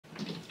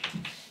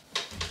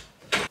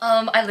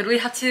I literally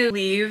have to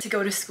leave to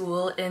go to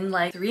school in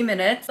like 3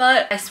 minutes,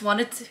 but I just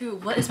wanted to,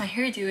 what is my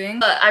hair doing?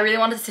 But I really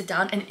wanted to sit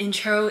down and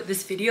intro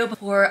this video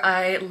before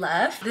I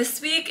left.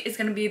 This week is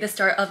gonna be the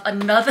start of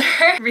another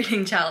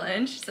reading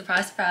challenge.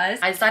 Surprise, surprise.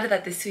 I decided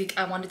that this week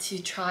I wanted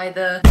to try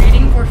the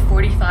reading for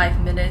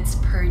 45 minutes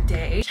per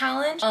day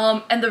challenge.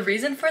 And the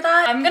reason for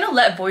that, I'm gonna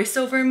let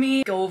voiceover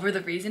me go over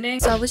the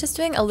reasoning. So I was just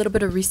doing a little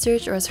bit of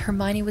research, or as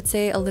Hermione would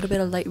say, a little bit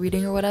of light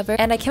reading or whatever,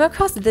 and I came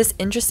across this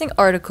interesting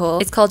article.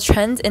 It's called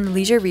Trends in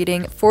Leisure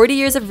Reading, 40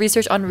 Years of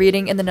Research on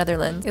Reading in the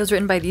Netherlands. It was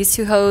written by these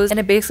two hosts, and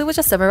it basically was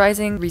just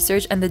summarizing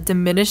research and the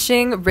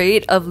diminishing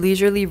rate of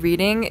leisurely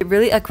reading. It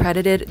really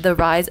accredited the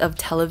rise of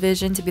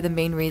television to be the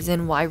main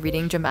reason why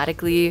reading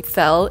dramatically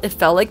fell. It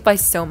fell like by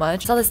so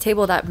much. I saw this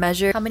table that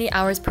measured how many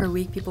hours per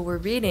week people were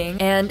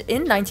reading, and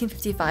in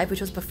 1955,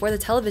 which was before the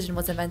television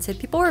was invented,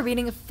 people were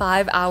reading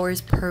 5 hours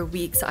per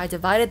week. So I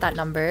divided that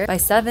number by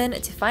 7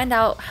 to find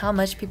out how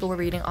much people were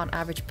reading on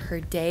average per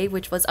day,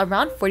 which was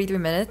around 43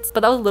 minutes, but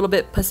that was a little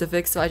bit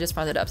Pacific, so I just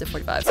rounded up to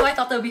 45. So I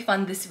thought that would be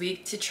fun this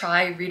week to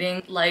try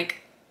reading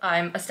like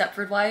I'm a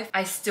Stepford wife.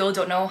 I still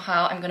don't know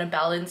how I'm gonna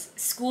balance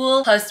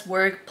school plus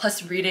work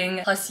plus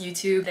reading plus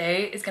YouTube.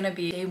 Today is gonna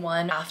be day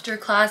 1 after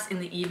class in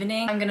the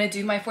evening. I'm gonna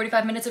do my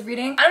 45 minutes of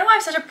reading. I don't know why I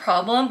have such a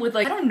problem with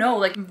like, I don't know,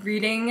 like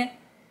reading.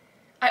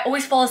 I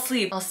always fall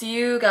asleep. I'll see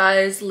you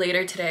guys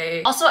later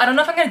today. Also, I don't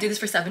know if I'm gonna do this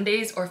for 7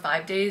 days or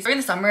 5 days. During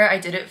the summer, I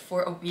did it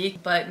for a week,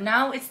 but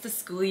now it's the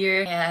school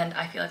year and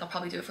I feel like I'll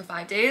probably do it for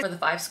 5 days, for the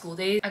 5 school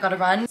days. I gotta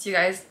run. See you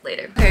guys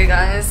later. Okay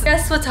guys,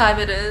 guess what time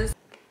it is?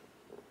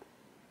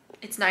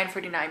 It's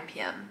 9:49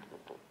 p.m.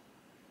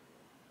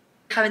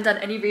 Haven't done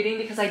any reading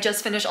because I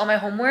just finished all my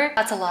homework.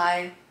 That's a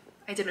lie.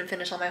 I didn't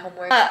finish all my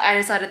homework, but I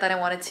decided that I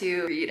wanted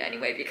to read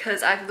anyway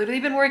because I've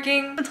literally been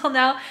working until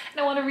now and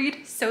I want to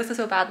read so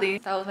badly.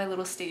 That was my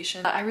little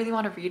station. I really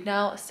want to read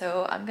now,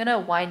 so I'm gonna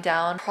wind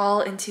down,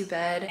 crawl into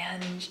bed,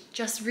 and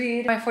just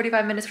read my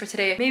 45 minutes for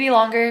today. Maybe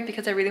longer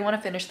because I really want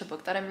to finish the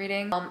book that I'm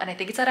reading. And I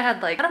think it said I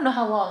had like, I don't know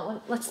how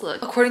long. Let's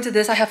look. According to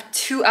this, I have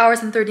 2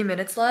 hours and 30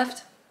 minutes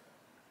left.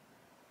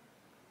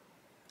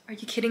 Are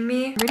you kidding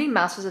me? I'm reading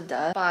Masters of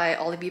Death by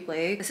Olivia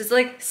Blake. This is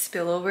like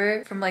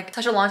spillover from like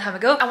such a long time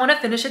ago. I want to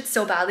finish it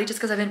so badly just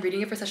because I've been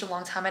reading it for such a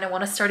long time and I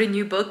want to start a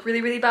new book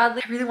really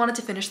badly. I really wanted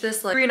to finish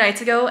this like 3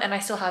 nights ago and I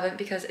still haven't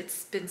because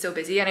it's been so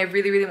busy, and I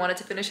really wanted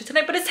to finish it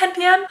tonight, but it's 10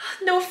 p.m.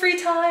 No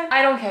free time.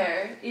 I don't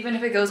care. Even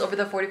if it goes over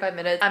the 45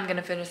 minutes, I'm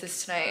gonna finish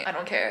this tonight. I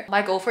don't care.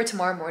 My goal for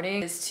tomorrow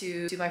morning is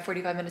to do my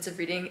 45 minutes of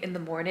reading in the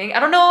morning. I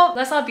don't know.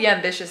 Let's not be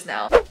ambitious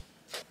now.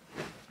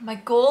 My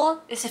goal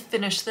is to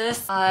finish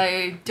this.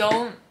 I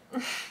don't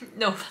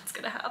no, that's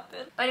gonna happen.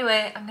 But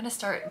anyway, I'm gonna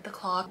start the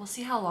clock. We'll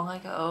see how long I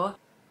go.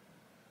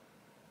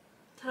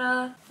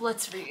 Ta-da!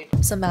 Let's read.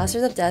 So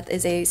Masters of Death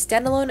is a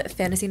standalone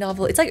fantasy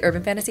novel. It's like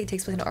urban fantasy. It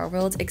takes place in our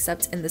world,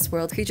 except in this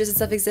world, creatures and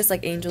stuff exist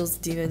like angels,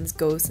 demons,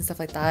 ghosts, and stuff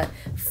like that.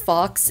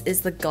 Fox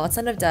is the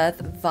godson of death.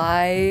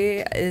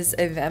 Vi is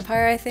a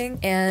vampire, I think.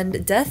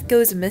 And Death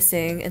goes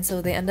missing, and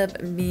so they end up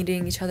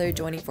meeting each other,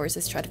 joining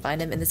forces to try to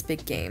find him in this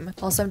big game.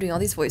 Also, I'm doing all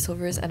these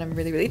voiceovers and I'm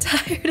really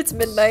tired. It's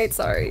midnight,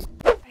 sorry.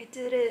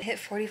 Did it. Hit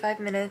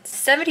 45 minutes.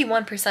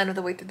 71% of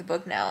the way through the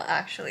book now,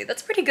 actually.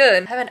 That's pretty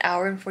good. I have an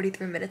hour and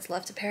 43 minutes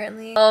left,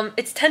 apparently.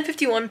 It's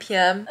 10:51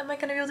 p.m. Am I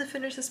gonna be able to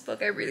finish this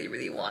book? I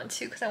really want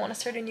to because I want to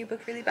start a new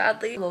book really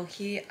badly.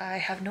 Low-key, I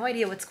have no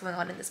idea what's going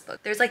on in this book.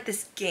 There's like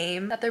this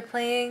game that they're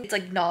playing. It's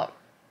like not...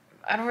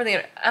 I don't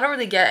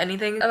really get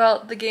anything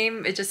about the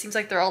game. It just seems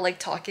like they're all like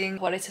talking.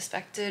 What I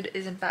suspected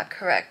is in fact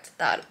correct,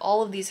 that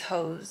all of these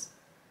hoes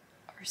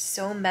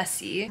so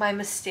messy. My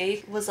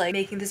mistake was like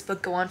making this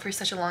book go on for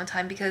such a long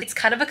time because it's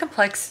kind of a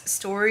complex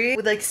story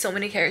with like so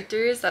many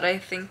characters that I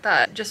think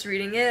that just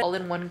reading it all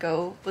in one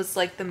go was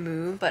like the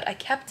move, but I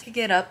kept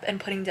picking it up and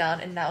putting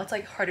down and now it's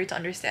like harder to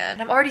understand.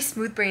 I'm already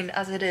smooth-brained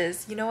as it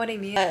is, you know what I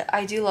mean? But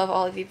I do love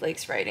Olivia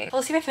Blake's writing.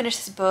 We'll see if I finish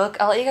this book.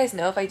 I'll let you guys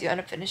know if I do end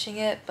up finishing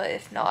it, but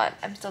if not,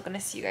 I'm still gonna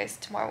see you guys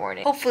tomorrow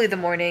morning. Hopefully the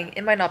morning.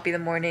 It might not be the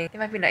morning. It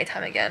might be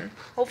nighttime again.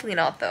 Hopefully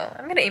not though.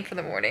 I'm gonna aim for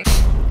the morning.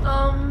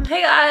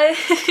 Hey guys.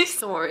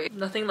 Sorry.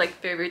 Nothing like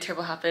very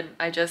terrible happened.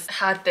 I just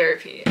had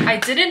therapy. I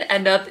didn't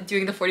end up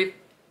doing the 45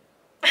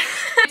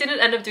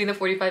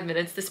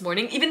 minutes this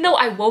morning, even though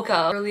I woke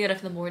up early enough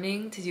in the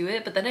morning to do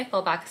it, but then I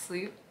fell back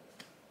asleep.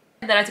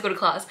 And then I had to go to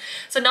class.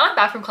 So now I'm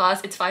back from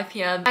class. It's 5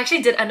 p.m. I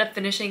actually did end up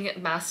finishing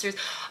Masters.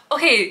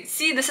 Okay,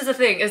 see, this is the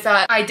thing, is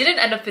that I didn't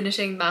end up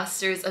finishing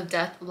Masters of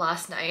Death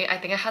last night. I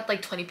think I had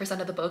like 20%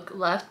 of the book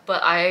left,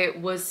 but I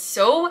was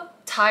so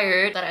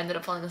tired that I ended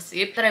up falling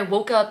asleep. Then I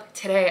woke up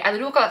today. I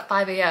literally woke up at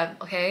 5 a.m,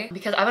 okay?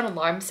 Because I have an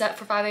alarm set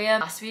for 5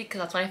 a.m. last week because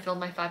that's when I filmed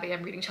my 5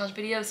 a.m. reading challenge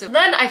video. So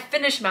then I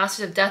finished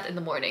Masters of Death in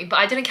the morning, but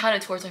I didn't count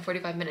it towards my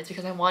 45 minutes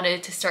because I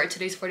wanted to start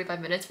today's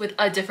 45 minutes with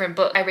a different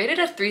book. I rated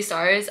it 3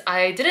 stars.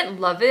 I didn't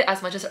love it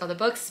as much as other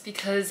books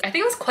because I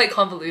think it was quite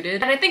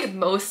convoluted. And I think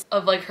most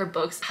of like her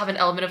books have an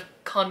element of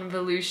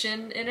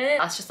convolution in it.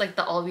 That's just like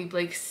the Ollie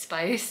Blake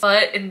spice.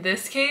 But in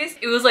this case,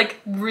 it was like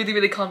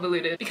really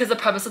convoluted because the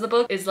premise of the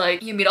book is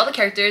like you meet all the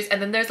characters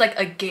and then there's like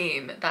a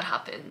game that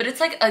happens. But it's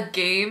like a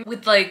game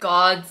with like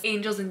gods,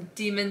 angels, and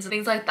demons and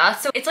things like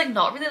that. So it's like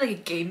not really like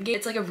a game.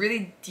 It's like a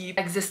really deep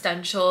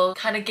existential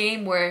kind of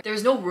game where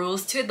there's no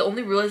rules to it. The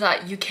only rule is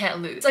that you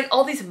can't lose. It's like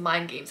all these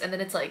mind games and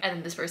then it's like, and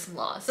then this person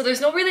lost. So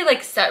there's no really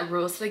like set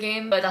rules to the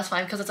game, but that's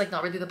fine because it's like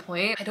not really the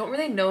point. I don't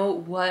really know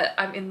what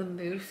I'm in the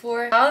mood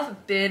for.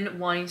 I've been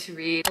wanting to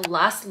read The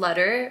Last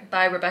Letter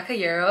by Rebecca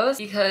Yarros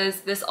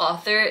because this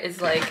author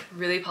is like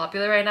really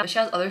popular right now. She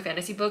has other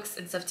fantasy books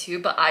and stuff too,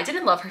 but I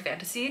didn't love her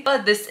fantasy.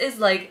 But this is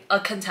like a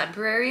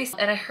contemporary,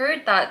 and I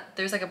heard that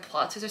there's like a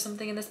plot twist or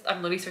something in this.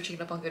 I'm literally searching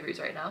it up on Goodreads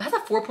right now. It has a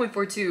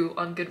 4.42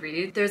 on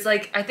Goodreads. There's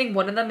like, I think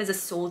one of them is a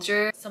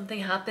soldier. Something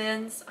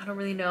happens. I don't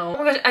really know.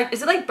 Oh my gosh,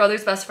 is it like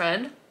brother's best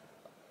friend?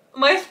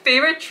 My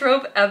favorite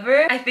trope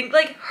ever. I think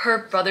like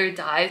her brother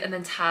dies and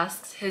then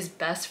tasks his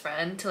best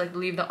friend to like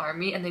leave the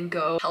army and then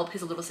go help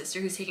his little sister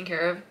who's taking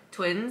care of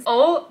twins.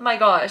 Oh my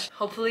gosh.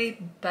 Hopefully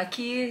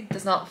Becky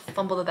does not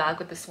fumble the bag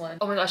with this one.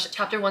 Oh my gosh,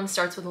 chapter 1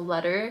 starts with a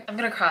letter. I'm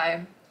gonna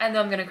cry. I know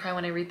I'm gonna cry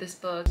when I read this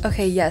book.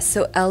 Okay, yes,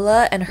 so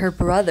Ella and her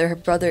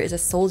brother is a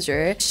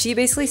soldier. She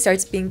basically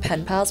starts being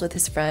pen pals with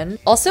his friend.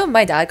 Also,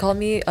 my dad called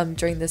me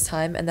during this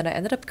time and then I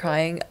ended up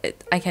crying.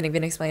 I can't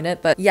even explain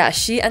it, but yeah,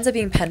 she ends up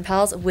being pen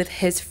pals with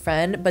his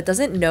friend but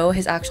doesn't know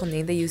his actual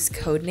name. They use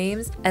code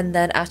names, and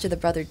then after the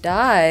brother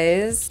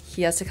dies,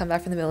 he has to come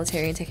back from the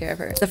military and take care of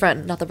her. The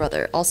friend, not the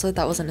brother. Also,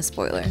 that wasn't a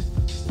spoiler.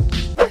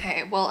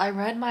 Okay, well, I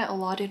read my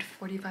allotted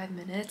 45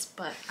 minutes,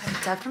 but I'm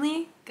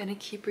definitely gonna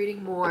keep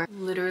reading more.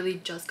 Literally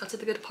just got to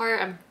the good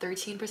part. I'm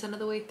 13% of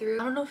the way through.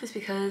 I don't know if it's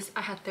because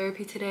I had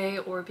therapy today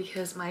or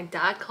because my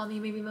dad called me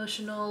maybe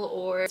emotional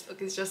or this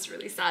book is just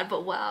really sad,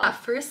 but wow. At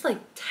first,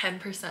 like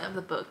 10% of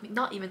the book,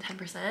 not even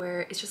 10%,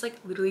 where it's just like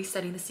literally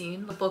setting the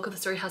scene. The bulk of the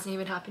story hasn't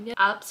even happened yet.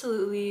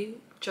 Absolutely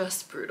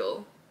just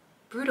brutal.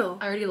 Brutal.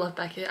 I already love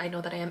Beckett. I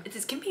know that I am.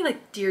 It's giving me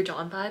like Dear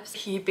John vibes.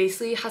 He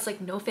basically has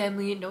like no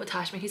family, no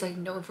attachment. He's like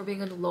known for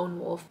being a lone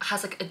wolf.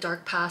 Has like a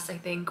dark past, I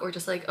think, or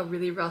just like a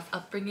really rough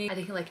upbringing. I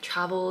think he like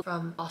traveled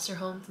from foster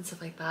homes and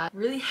stuff like that.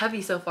 Really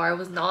heavy so far. I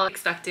was not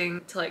expecting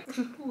to like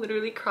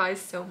literally cry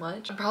so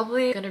much. I'm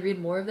probably gonna read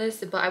more of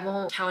this, but I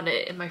won't count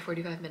it in my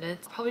 45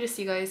 minutes. I'll probably just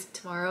see you guys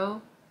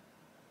tomorrow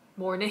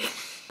morning.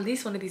 At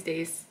least one of these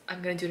days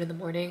I'm gonna do it in the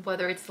morning,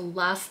 whether it's the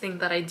last thing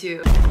that I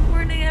do. Good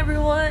morning,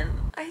 everyone.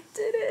 I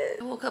did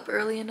it. I woke up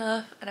early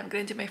enough and I'm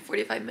gonna do my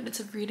 45 minutes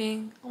of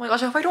reading. Oh my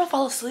gosh, I hope I don't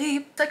fall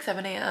asleep. It's like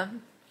 7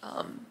 a.m.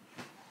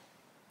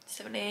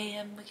 7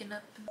 a.m. waking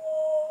up.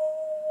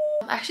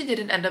 I actually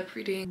didn't end up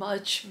reading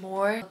much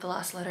more of The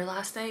Last Letter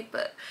last night,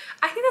 but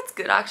I think that's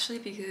good actually,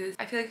 because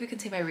I feel like we can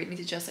take my reading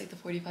to just like the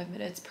 45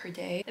 minutes per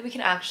day. Then we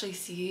can actually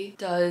see,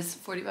 does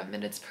 45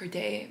 minutes per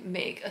day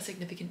make a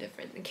significant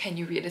difference? And can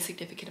you read a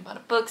significant amount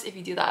of books if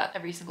you do that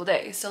every single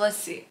day? So let's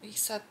see. We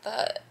set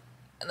that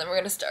and then we're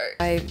gonna start.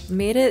 I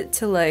made it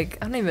to like,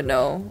 I don't even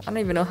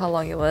know how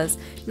long it was.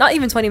 Not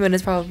even 20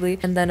 minutes probably.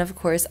 And then of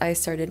course I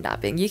started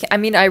napping. I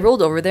mean, I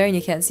rolled over there and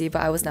you can't see,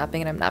 but I was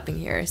napping and I'm napping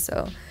here,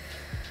 so.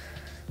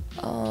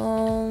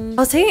 I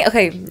was taking,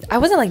 okay, I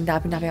wasn't like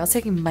napping. I was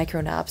taking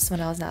micro naps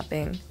when I was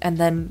napping. And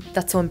then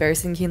that's so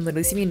embarrassing. You can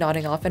literally see me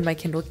nodding off and my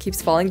Kindle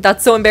keeps falling.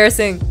 That's so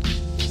embarrassing.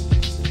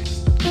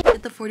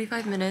 Hit the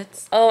 45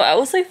 minutes. Oh, I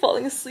was like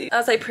falling asleep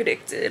as I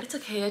predicted. It's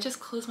okay, I just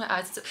closed my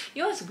eyes.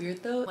 You know what's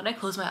weird though? When I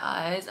close my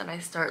eyes and I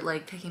start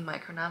like taking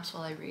micro naps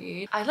while I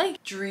read, I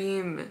like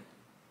dream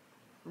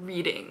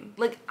reading.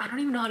 Like, I don't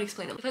even know how to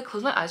explain it. If I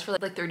close my eyes for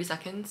like 30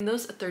 seconds, in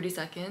those 30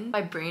 seconds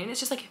my brain is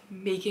just like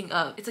making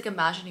up, it's like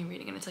imagining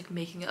reading and it's like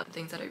making up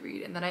things that I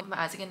read, and then I open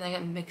my eyes again and I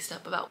get mixed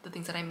up about the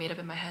things that I made up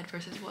in my head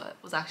versus what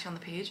was actually on the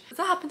page. Does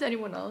that happen to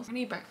anyone else? I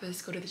need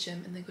breakfast, go to the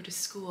gym, and then go to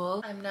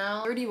school. I'm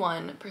now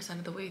 31%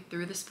 of the way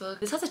through this book.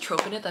 This has a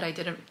trope in it that I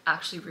didn't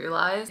actually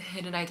realize,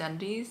 hidden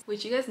identities,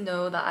 which you guys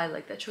know that I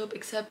like that trope,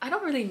 except I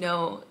don't really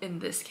know in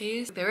this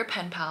case. They were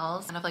pen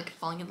pals and of like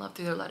falling in love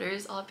through their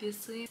letters,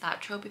 obviously. That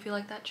trope, if you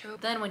like that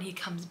trope. Then when he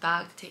comes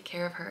back to take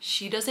care of her,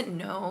 she doesn't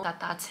know that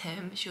that's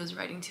him she was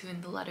writing to in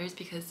the letters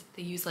because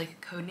they use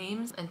like code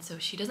names, and so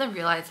she doesn't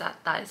realize that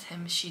that is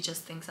him. She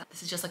just thinks that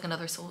this is just like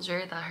another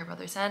soldier that her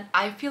brother sent.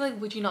 I feel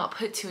like, would you not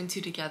put 2 and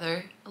 2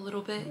 together a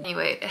little bit?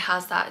 Anyway, it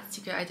has that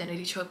secret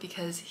identity trope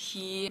because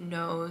he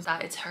knows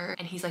that it's her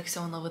and he's like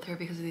so in love with her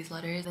because of these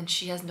letters, and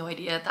she has no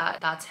idea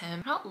that that's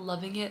him. I'm not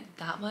loving it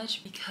that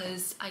much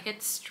because I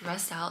get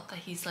stressed out that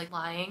he's like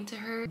lying to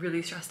her.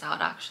 Really stressed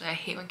out actually. I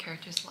hate when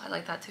characters lie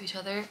like that to each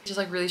other. It just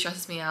like really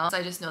stresses me out. So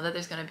I just know that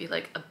there's gonna be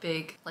like a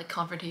big like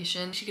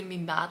confrontation. She's gonna be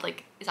mad,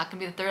 like is that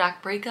gonna be the 3rd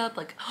act breakup?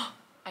 Like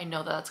I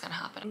know that that's gonna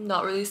happen. I'm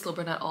not really slow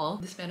burn at all.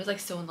 This man is like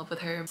so in love with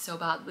her so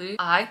badly.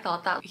 I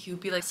thought that he would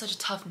be like such a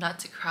tough nut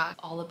to crack,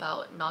 all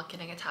about not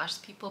getting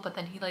attached to people, but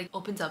then he like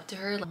opens up to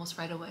her like, almost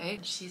right away.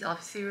 She's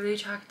obviously really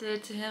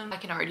attracted to him. I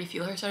can already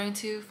feel her starting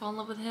to fall in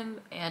love with him,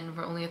 and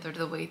we're only a 1/3 of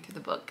the way through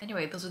the book.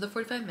 Anyway, those are the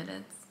 45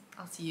 minutes.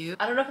 I'll see you.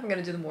 I don't know if I'm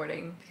gonna do the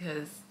morning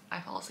because I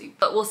fall asleep,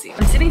 but we'll see.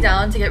 I'm sitting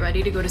down to get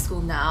ready to go to school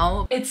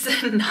now. It's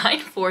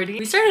 9:40.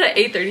 We started at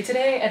 8:30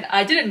 today and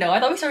I didn't know. I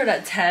thought we started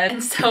at 10.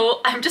 And so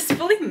I'm just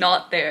fully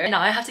not there. And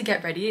now I have to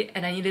get ready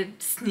and I need to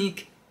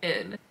sneak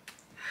in.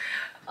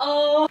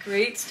 Oh,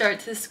 great start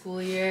to the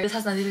school year. This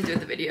has nothing to do with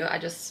the video. I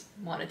just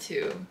wanted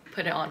to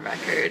put it on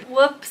record.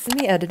 Whoops. In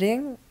the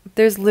editing,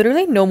 there's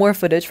literally no more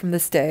footage from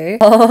this day.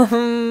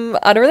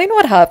 I don't really know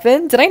what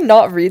happened. Did I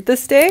not read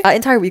this day? That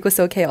entire week was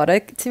so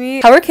chaotic to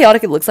me. However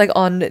chaotic it looks like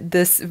on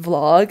this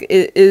vlog,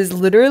 it is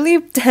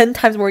literally 10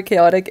 times more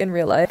chaotic in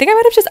real life. I think I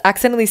might have just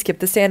accidentally skipped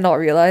this day and not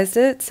realized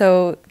it,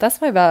 so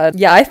that's my bad.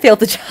 Yeah, I failed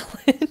the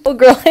challenge. Oh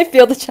girl, I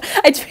failed the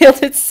challenge. I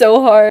failed it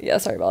so hard. Yeah,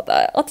 sorry about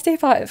that. On to day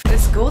 5.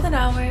 This golden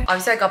hour.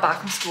 Obviously I got back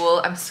from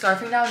school. I'm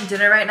scarfing down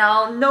dinner right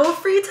now. No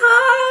free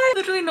time.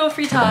 Literally no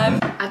free time.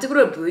 I have to go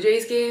to a Blue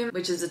Jays game,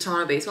 which is the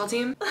Toronto baseball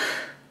team.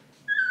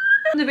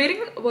 I'm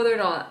debating whether or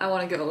not I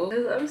want to go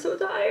because I'm so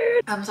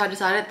tired. So I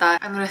decided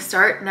that I'm gonna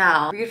start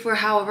now, read for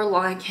however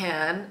long I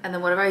can, and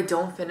then whatever I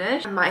don't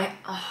finish, I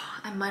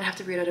might have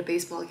to read at a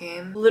baseball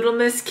game. Little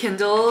Miss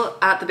Kindle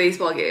at the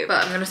baseball game.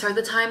 But I'm gonna start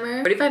the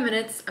timer, 45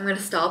 minutes. I'm gonna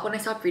stop when I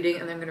stop reading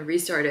and then I'm gonna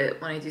restart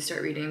it when I do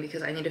start reading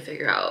because I need to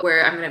figure out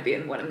where I'm gonna be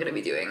and what I'm gonna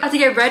be doing. I have to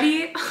get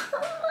ready.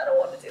 I don't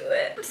want to do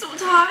it. I'm so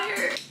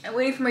tired. I'm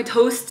waiting for my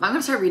toast. I'm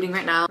gonna start reading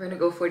right now. We're gonna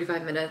go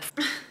 45 minutes.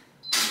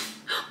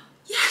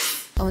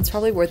 It's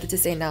probably worth it to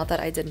say now that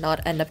I did not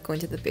end up going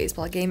to the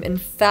baseball game. In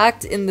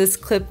fact, in this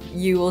clip,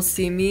 you will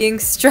see me being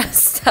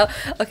stressed out.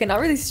 Okay, not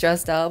really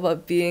stressed out,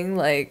 but being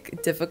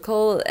like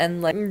difficult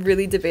and like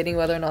really debating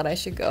whether or not I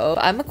should go.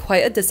 I'm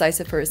quite a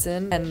decisive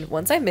person, and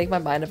once I make my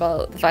mind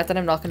about the fact that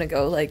I'm not gonna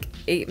go, like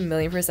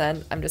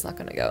 8,000,000%, I'm just not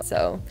gonna go.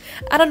 So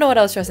I don't know what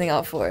I was stressing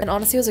out for. And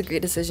honestly, it was a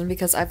great decision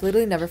because I've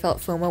literally never felt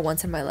FOMO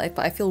once in my life,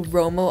 but I feel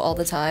ROMO all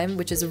the time,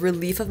 which is a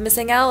relief of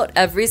missing out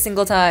every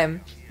single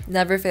time.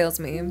 Never fails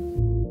me.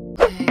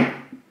 Okay.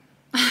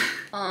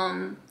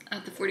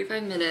 At the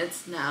 45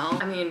 minutes now.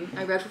 I mean,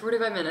 I read for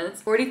 45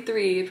 minutes,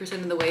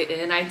 43% of the way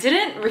in. I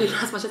didn't read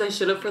as much as I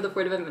should have for the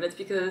 45 minutes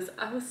because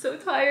I was so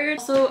tired.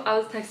 Also, I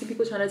was texting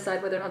people trying to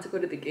decide whether or not to go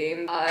to the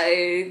game.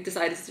 I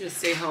decided to just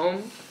stay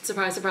home.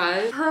 Surprise,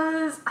 surprise.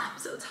 Because I'm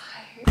so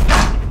tired.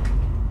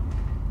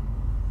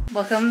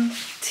 Welcome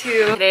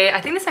to today.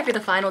 I think this might be the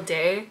final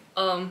day.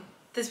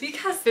 This week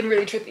has been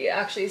really trippy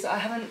actually, so I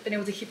haven't been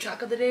able to keep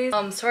track of the days.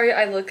 Sorry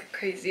I look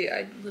crazy.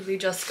 I literally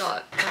just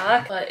got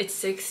back, but it's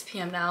 6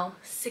 p.m. now.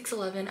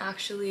 6:11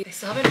 actually. I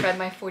still haven't read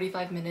my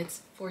 45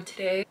 minutes for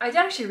today. I did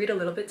actually read a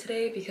little bit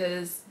today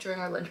because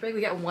during our lunch break,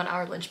 we get 1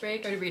 hour lunch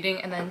break. Started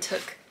reading and then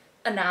took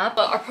a nap,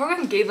 but our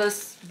program gave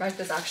us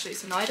breakfast actually,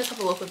 so now I just have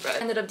a loaf of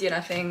bread. Ended up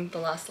DNFing the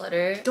last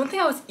letter. Don't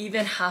think I was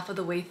even half of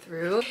the way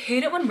through. I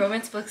hate it when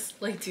romance books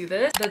like do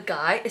this. The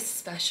guy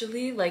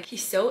especially, like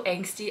he's so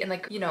angsty and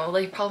like, you know,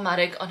 like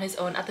problematic on his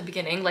own at the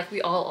beginning, like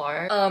we all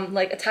are.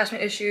 Like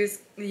attachment issues,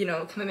 you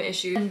know, commitment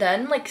issues, and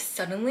then like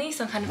suddenly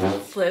some kind of a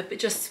flip, it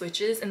just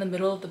switches in the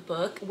middle of the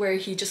book where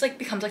he just like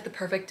becomes like the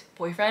perfect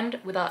boyfriend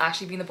without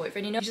actually being the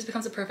boyfriend, you know? He just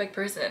becomes a perfect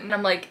person and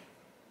I'm like,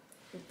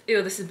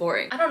 ew, this is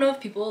boring. I don't know if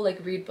people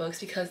like read books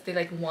because they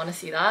like want to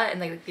see that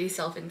and like they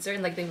self-insert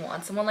and like they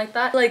want someone like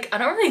that. Like I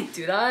don't really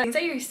do that. Things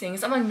that you're saying,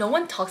 so I'm like, no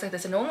one talks like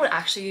this and no one would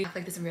actually act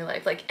like this in real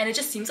life. Like, and it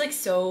just seems like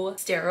so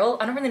sterile.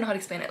 I don't really know how to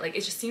explain it. Like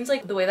it just seems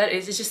like the way that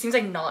is, it just seems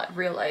like not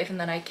real life, and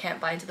then I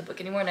can't buy into the book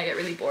anymore and I get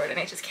really bored and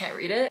I just can't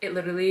read it. It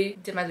literally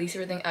did my least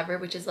favorite thing ever,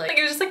 which is like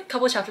it was just like a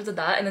couple of chapters of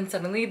that and then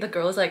suddenly the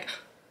girl is like,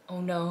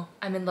 oh no,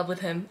 I'm in love with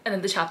him, and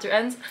then the chapter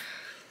ends.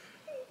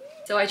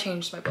 So I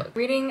changed my book.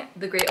 Reading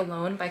The Great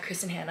Alone by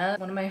Kristen Hanna.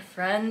 One of my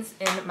friends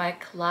in my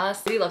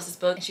class really loves this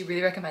book and she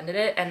really recommended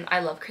it, and I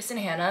love Kristen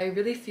Hanna. I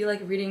really feel like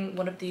reading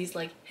one of these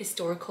like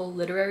historical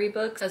literary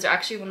books, as they're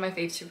actually one of my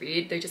faves to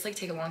read. They just like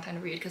take a long time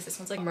to read because this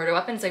one's like murder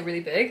weapon. It's like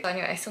really big. But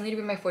anyway, I still need to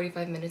read my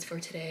 45 minutes for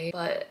today,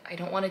 but I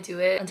don't want to do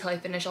it until I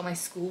finish all my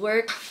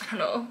schoolwork. I don't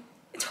know.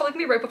 It's probably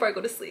gonna be right before I go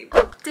to sleep.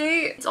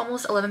 Update. It's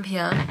almost 11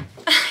 p.m.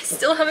 I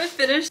still haven't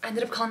finished. I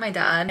ended up calling my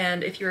dad,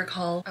 and if you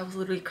recall, I was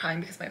literally crying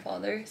because of my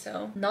father.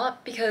 So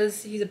not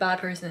because he's a bad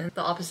person,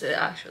 the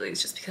opposite actually.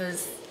 It's just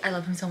because I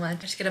love him so much. I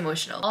just get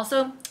emotional.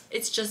 Also,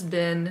 it's just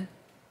been,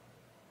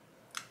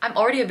 I'm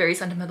already a very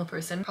sentimental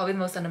person, probably the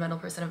most sentimental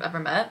person I've ever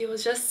met. It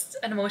was just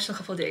an emotional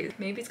couple days.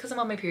 Maybe it's because I'm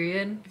on my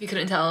period, if you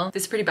couldn't tell.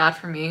 This is pretty bad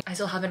for me. I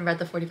still haven't read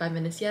the 45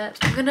 minutes yet.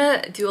 I'm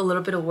gonna do a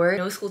little bit of work.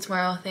 No school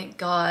tomorrow, thank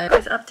God.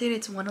 Guys, update,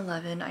 it's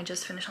 1:11. I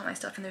just finished all my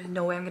stuff and there's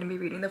no way I'm gonna be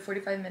reading the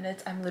 45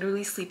 minutes. I'm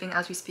literally sleeping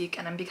as we speak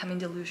and I'm becoming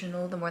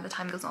delusional the more the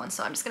time goes on,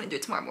 so I'm just gonna do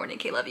it tomorrow morning.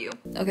 Okay, love you.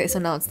 Okay, so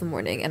now it's the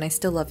morning and I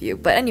still love you.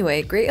 But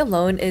anyway, Great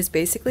Alone is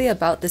basically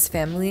about this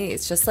family.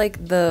 It's just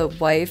like the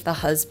wife, the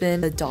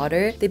husband, the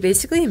daughter. They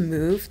basically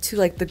move to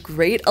like the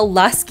Great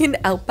Alaskan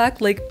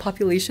Outback, like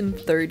population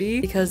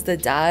 30, because the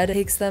dad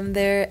takes them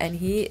there and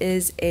he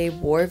is a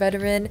war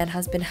veteran and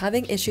has been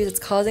having issues. It's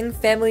causing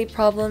family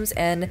problems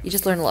and you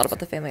just learn a lot about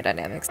the family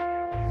dynamics.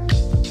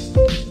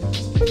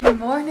 Good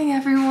morning,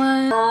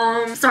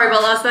 everyone. Sorry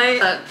about last night,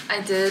 but I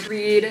did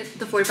read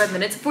the 45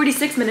 minutes,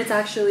 46 minutes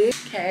actually.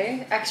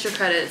 Okay, extra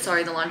credit.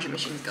 Sorry, the laundry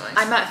machine's going.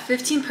 I'm at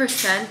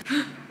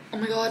 15%. Oh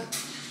my god.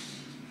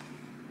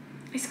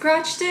 I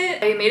scratched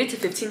it. I made it to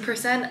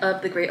 15%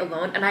 of The Great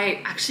Alone and I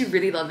actually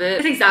really love it.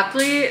 It's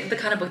exactly the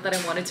kind of book that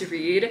I wanted to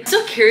read. I'm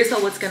still curious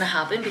about what's gonna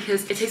happen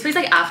because it takes place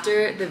like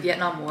after the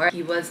Vietnam War.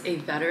 He was a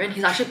veteran.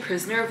 He's actually a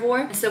prisoner of war.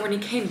 And so when he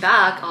came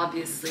back,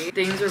 obviously,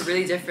 things were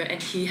really different and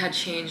he had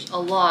changed a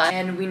lot.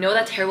 And we know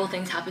that terrible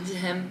things happened to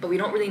him, but we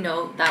don't really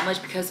know that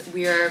much because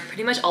we are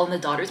pretty much all in the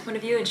daughter's point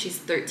of view and she's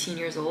 13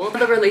 years old.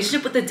 The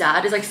relationship with the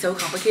dad is like so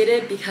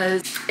complicated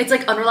because it's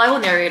like unreliable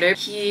narrator.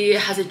 He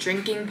has a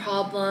drinking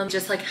problem,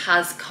 just like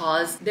has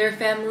caused their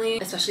family,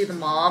 especially the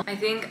mom, I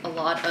think a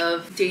lot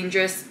of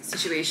dangerous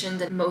situations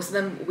and most of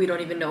them we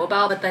don't even know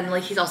about. But then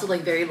like he's also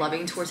like very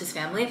loving towards his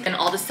family, and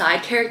all the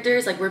side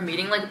characters, like we're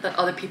meeting like the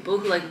other people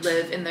who like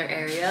live in their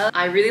area.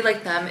 I really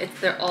like them.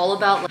 They're all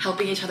about like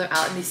helping each other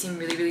out and they seem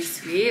really, really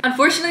sweet.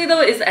 Unfortunately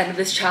though, it's the end of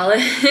this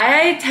challenge.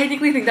 I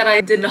technically think that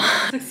I did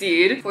not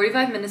succeed.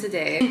 45 minutes a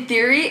day in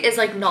theory is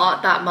like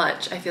not that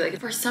much. I feel like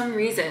for some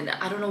reason,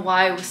 I don't know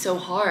why it was so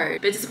hard. A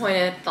bit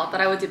disappointed, thought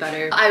that I would do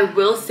better. I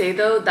will say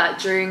though that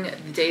during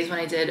the days when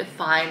I did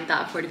find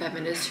that 45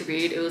 minutes to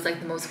read, it was like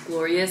the most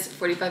glorious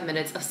 45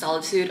 minutes of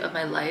solitude of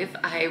my life.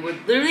 I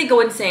would literally go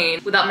insane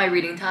without my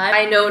reading time.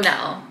 I know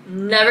now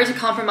never to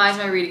compromise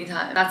my reading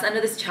time. That's the end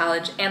of this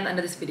challenge and the end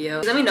of this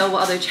video. Let me know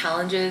what other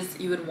challenges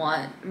you would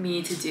want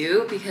me to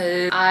do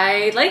because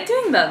I like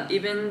doing them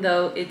even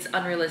though it's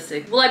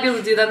unrealistic. Will I be able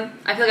to do them?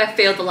 I feel like I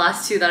failed the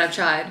last two that I've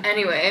tried.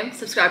 Anyway,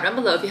 subscribe down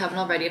below if you haven't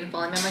already and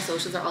follow me on my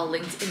socials are all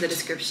linked in the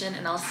description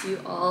and I'll see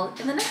you all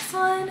in the next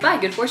one. Bye,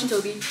 good fortune,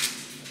 Toby.